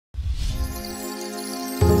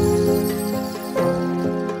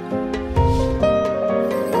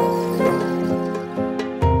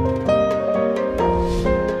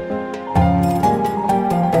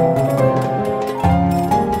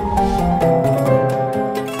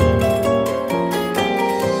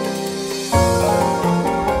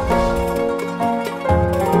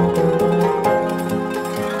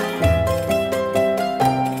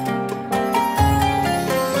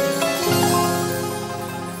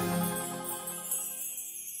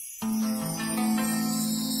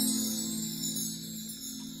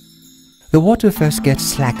The water first gets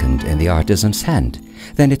slackened in the artisan's hand,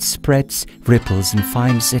 then it spreads, ripples and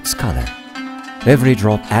finds its color. Every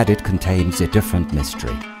drop added contains a different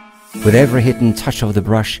mystery. With every hidden touch of the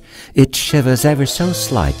brush, it shivers ever so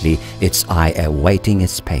slightly, its eye awaiting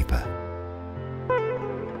its paper.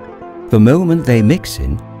 The moment they mix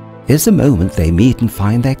in is the moment they meet and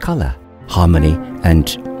find their color, harmony and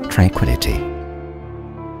tranquility.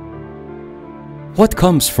 What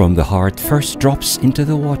comes from the heart first drops into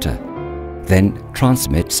the water, then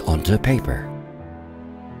transmits onto paper.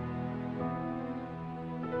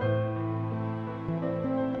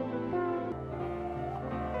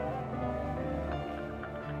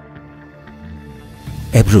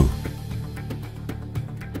 Ebru.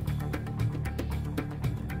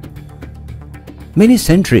 Many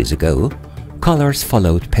centuries ago, colors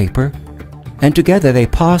followed paper, and together they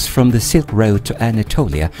passed from the Silk Road to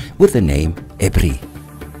Anatolia with the name Ebru.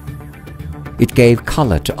 It gave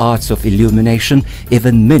color to arts of illumination,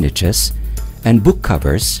 even miniatures and book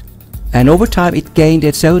covers, and over time it gained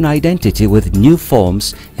its own identity with new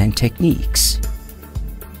forms and techniques.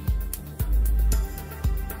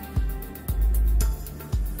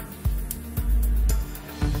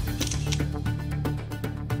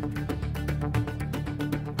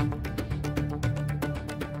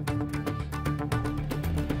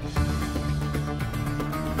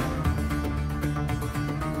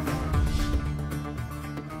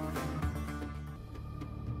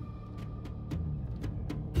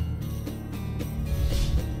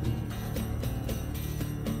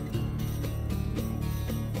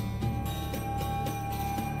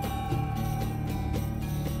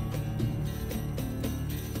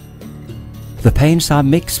 The paints are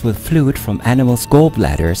mixed with fluid from animals'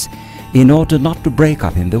 gallbladders in order not to break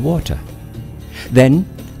up in the water. Then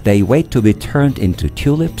they wait to be turned into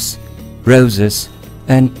tulips, roses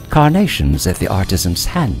and carnations at the artisan's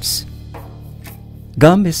hands.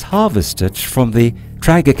 Gum is harvested from the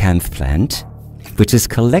tragacanth plant, which is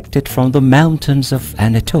collected from the mountains of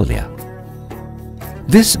Anatolia.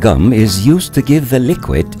 This gum is used to give the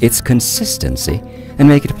liquid its consistency and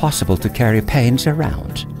make it possible to carry paints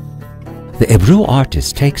around. The Ebru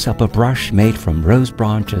artist takes up a brush made from rose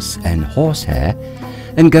branches and horsehair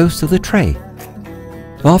and goes to the tray.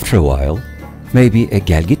 After a while, maybe a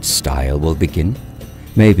Galgit style will begin,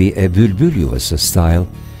 maybe a bulbuluous style,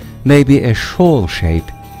 maybe a shawl shape,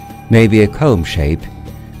 maybe a comb shape,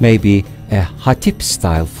 maybe a hatip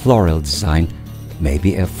style floral design,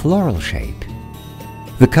 maybe a floral shape.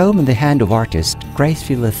 The comb in the hand of artist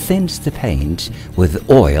gracefully thins the paint with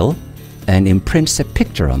oil and imprints a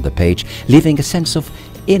picture on the page, leaving a sense of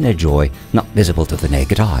inner joy not visible to the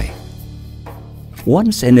naked eye.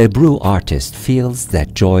 Once an Ebru artist feels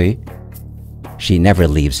that joy, she never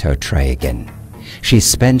leaves her tray again. She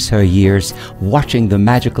spends her years watching the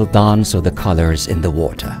magical dance of the colors in the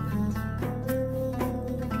water.